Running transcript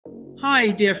Hi,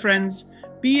 dear friends.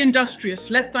 Be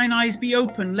industrious, let thine eyes be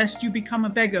open, lest you become a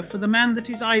beggar, for the man that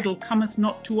is idle cometh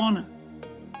not to honour.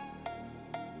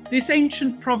 This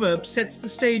ancient proverb sets the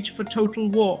stage for Total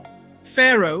War.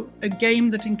 Pharaoh, a game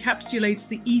that encapsulates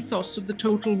the ethos of the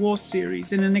Total War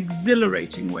series in an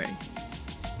exhilarating way.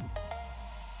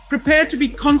 Prepare to be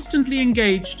constantly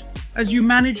engaged as you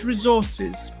manage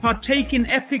resources, partake in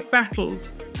epic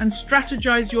battles, and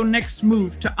strategize your next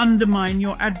move to undermine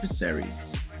your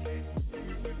adversaries.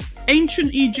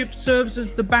 Ancient Egypt serves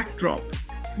as the backdrop,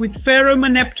 with Pharaoh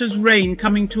Meneptah's reign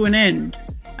coming to an end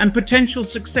and potential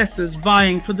successors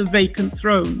vying for the vacant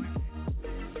throne.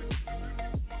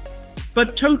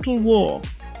 But Total War.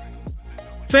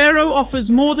 Pharaoh offers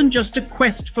more than just a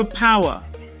quest for power.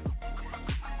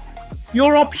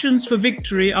 Your options for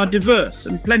victory are diverse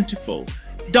and plentiful,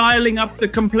 dialing up the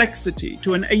complexity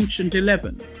to an ancient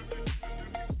 11.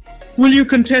 Will you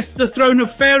contest the throne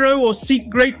of Pharaoh or seek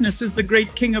greatness as the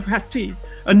great king of Hatti,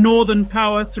 a northern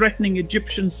power threatening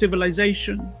Egyptian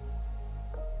civilization?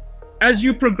 As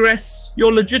you progress,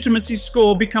 your legitimacy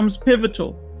score becomes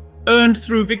pivotal, earned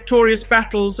through victorious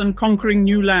battles and conquering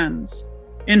new lands,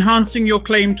 enhancing your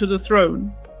claim to the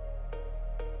throne.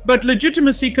 But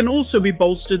legitimacy can also be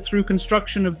bolstered through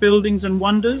construction of buildings and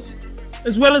wonders,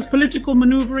 as well as political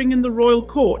maneuvering in the royal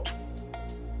court.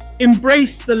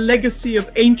 Embrace the legacy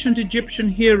of ancient Egyptian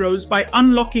heroes by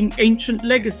unlocking ancient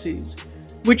legacies,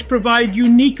 which provide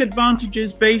unique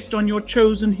advantages based on your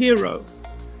chosen hero.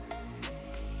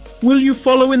 Will you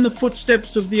follow in the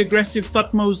footsteps of the aggressive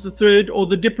Thutmose III or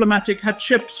the diplomatic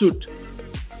Hatshepsut?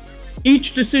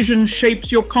 Each decision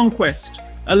shapes your conquest,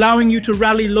 allowing you to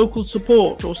rally local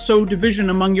support or sow division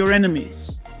among your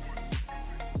enemies.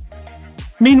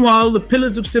 Meanwhile, the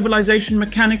Pillars of Civilization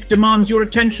mechanic demands your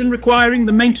attention, requiring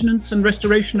the maintenance and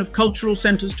restoration of cultural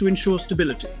centers to ensure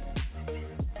stability.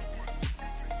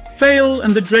 Fail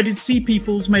and the dreaded sea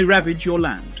peoples may ravage your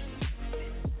land.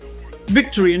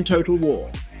 Victory in Total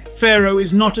War. Pharaoh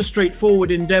is not a straightforward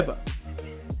endeavor.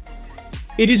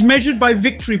 It is measured by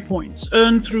victory points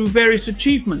earned through various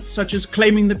achievements such as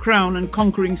claiming the crown and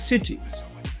conquering cities.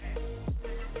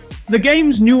 The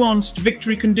game's nuanced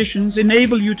victory conditions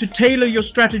enable you to tailor your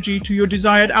strategy to your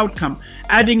desired outcome,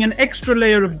 adding an extra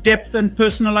layer of depth and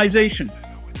personalization.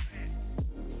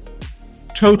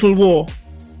 Total War.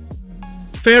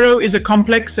 Pharaoh is a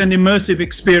complex and immersive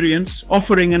experience,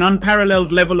 offering an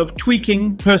unparalleled level of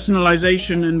tweaking,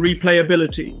 personalization, and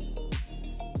replayability.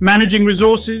 Managing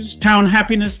resources, town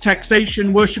happiness,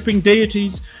 taxation, worshipping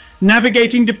deities,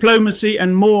 navigating diplomacy,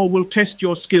 and more will test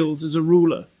your skills as a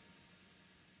ruler.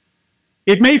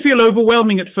 It may feel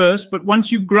overwhelming at first, but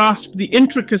once you grasp the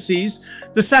intricacies,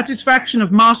 the satisfaction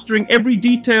of mastering every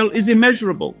detail is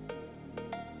immeasurable.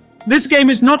 This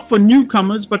game is not for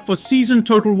newcomers, but for seasoned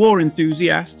Total War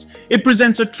enthusiasts. It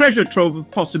presents a treasure trove of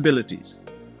possibilities.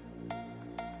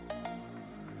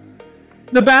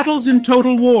 The battles in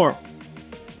Total War.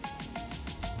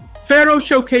 Pharaoh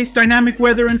showcased dynamic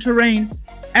weather and terrain,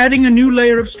 adding a new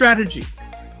layer of strategy.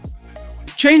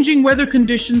 Changing weather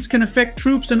conditions can affect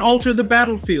troops and alter the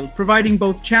battlefield, providing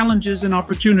both challenges and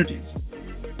opportunities.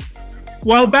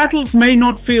 While battles may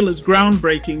not feel as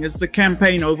groundbreaking as the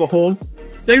campaign overhaul,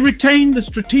 they retain the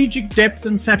strategic depth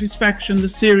and satisfaction the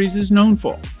series is known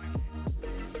for.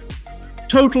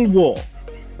 Total War.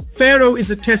 Pharaoh is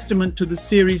a testament to the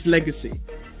series' legacy,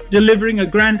 delivering a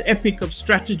grand epic of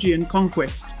strategy and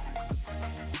conquest.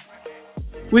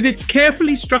 With its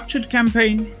carefully structured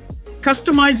campaign,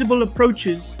 customizable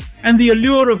approaches, and the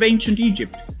allure of ancient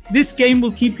Egypt, this game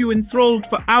will keep you enthralled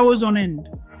for hours on end.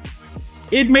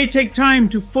 It may take time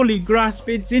to fully grasp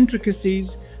its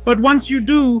intricacies, but once you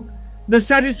do, the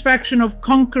satisfaction of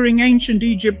conquering ancient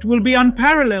Egypt will be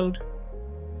unparalleled.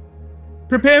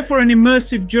 Prepare for an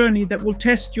immersive journey that will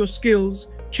test your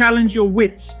skills, challenge your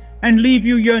wits, and leave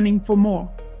you yearning for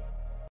more.